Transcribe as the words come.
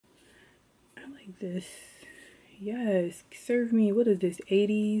like this. Yes, serve me. What is this,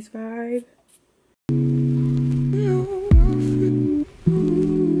 80s vibe?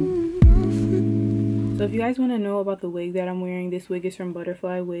 So if you guys want to know about the wig that I'm wearing, this wig is from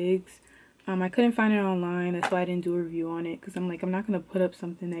Butterfly Wigs. I couldn't find it online, that's why I didn't do a review on it, because I'm like, I'm not going to put up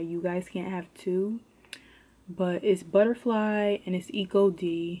something that you guys can't have too. But it's Butterfly and it's Eco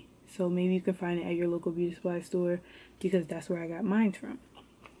D, so maybe you can find it at your local beauty supply store, because that's where I got mine from.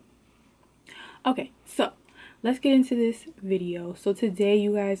 Okay, so let's get into this video. So today,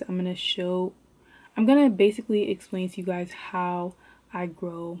 you guys, I'm gonna basically explain to you guys how I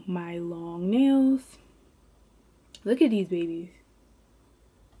grow my long nails. Look at these babies.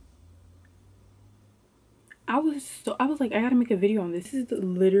 I was like, I gotta make a video on this. This is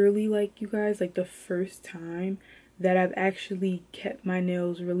literally, like, you guys, like the first time that I've actually kept my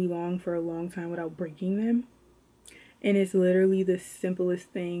nails really long for a long time without breaking them. And it's literally the simplest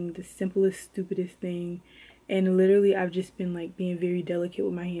thing, the simplest, stupidest thing. And literally, I've just been like being very delicate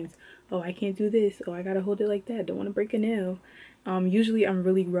with my hands. Oh, I can't do this. Oh, I gotta hold it like that. Don't want to break a nail. Usually I'm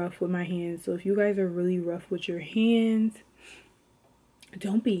really rough with my hands. So if you guys are really rough with your hands,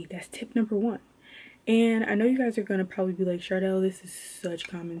 don't be. That's tip number one. And I know you guys are gonna probably be like, Chardell, this is such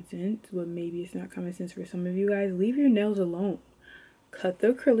common sense. But maybe it's not common sense for some of you guys. Leave your nails alone. Cut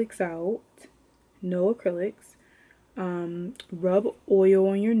the acrylics out. No acrylics. Rub oil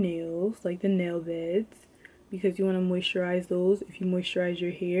on your nails, like the nail beds, because you want to moisturize those. If you moisturize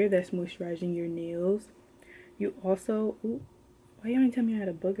your hair, that's moisturizing your nails. You also, ooh, why you only tell me I had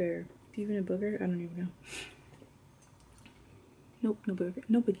a booger? Is it even a booger? I don't even know. Nope, no booger,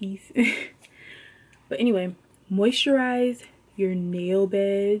 no boogies. But anyway, moisturize your nail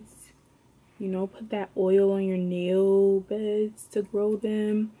beds. You know, put that oil on your nail beds to grow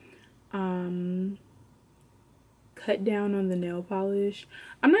them. Cut down on the nail polish.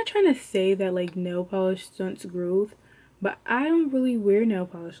 I'm not trying to say that like nail polish stunts growth, but I don't really wear nail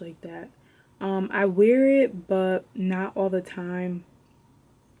polish like that. I wear it, but not all the time.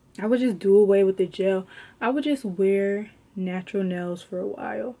 I would just do away with the gel. I would just wear natural nails for a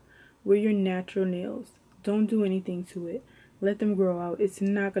while. Wear your natural nails. Don't do anything to it. Let them grow out. It's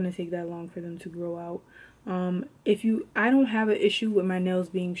not going to take that long for them to grow out. I don't have an issue with my nails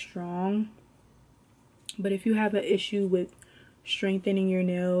being strong. But if you have an issue with strengthening your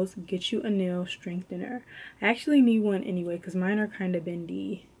nails, get you a nail strengthener. I actually need one anyway because mine are kind of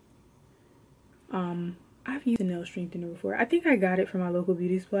bendy. I've used a nail strengthener before. I think I got it from my local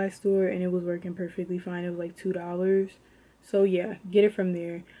beauty supply store and it was working perfectly fine. It was like $2. So yeah, get it from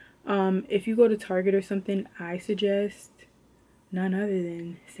there. If you go to Target or something, I suggest none other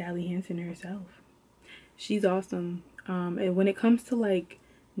than Sally Hansen herself. She's awesome. And when it comes to like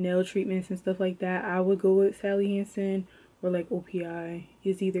nail treatments and stuff like that, I would go with Sally Hansen or like OPI.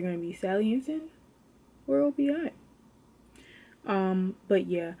 It's either gonna be Sally Hansen or OPI. But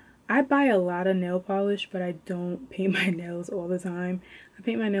yeah, I buy a lot of nail polish, but I don't paint my nails all the time. I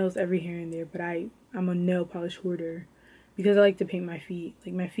paint my nails every here and there, but I'm a nail polish hoarder because I like to paint my feet.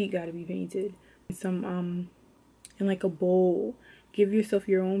 Like my feet gotta be painted. In like a bowl. Give yourself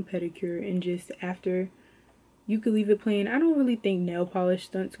your own pedicure, and just after, you could leave it plain. I don't really think nail polish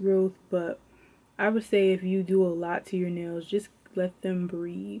stunts growth, but I would say if you do a lot to your nails, just let them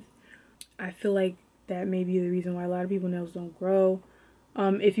breathe. I feel like that may be the reason why a lot of people's nails don't grow.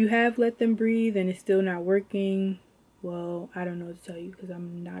 If you have let them breathe and it's still not working, well, I don't know what to tell you because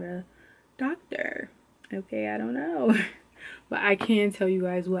I'm not a doctor. Okay, I don't know. But I can tell you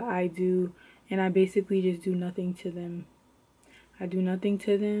guys what I do, and I basically just do nothing to them. I do nothing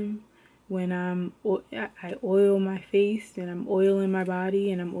to them. When I oil my face, and I'm oiling my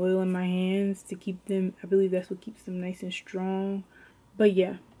body, and I'm oiling my hands to keep them, I believe that's what keeps them nice and strong. But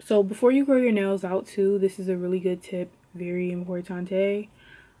yeah, so before you grow your nails out too, this is a really good tip, very importante.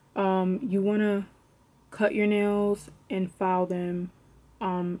 You want to cut your nails and file them,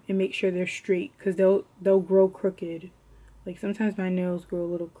 and make sure they're straight, because they'll grow crooked. Like sometimes my nails grow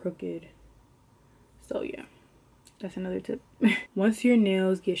a little crooked. So yeah, that's another tip. Once your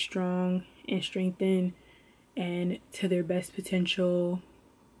nails get strong and strengthened and to their best potential,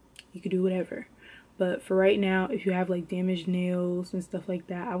 you could do whatever. But for right now, if you have like damaged nails and stuff like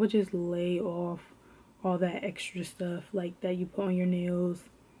that, I would just lay off all that extra stuff like that you put on your nails.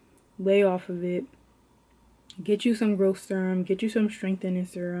 Lay off of it. Get you some growth serum, get you some strengthening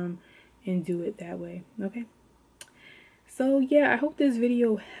serum, and do it that way. Okay, so yeah, I hope this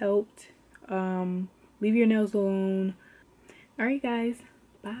video helped. Leave your nails alone. Alright guys,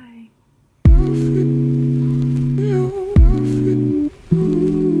 bye.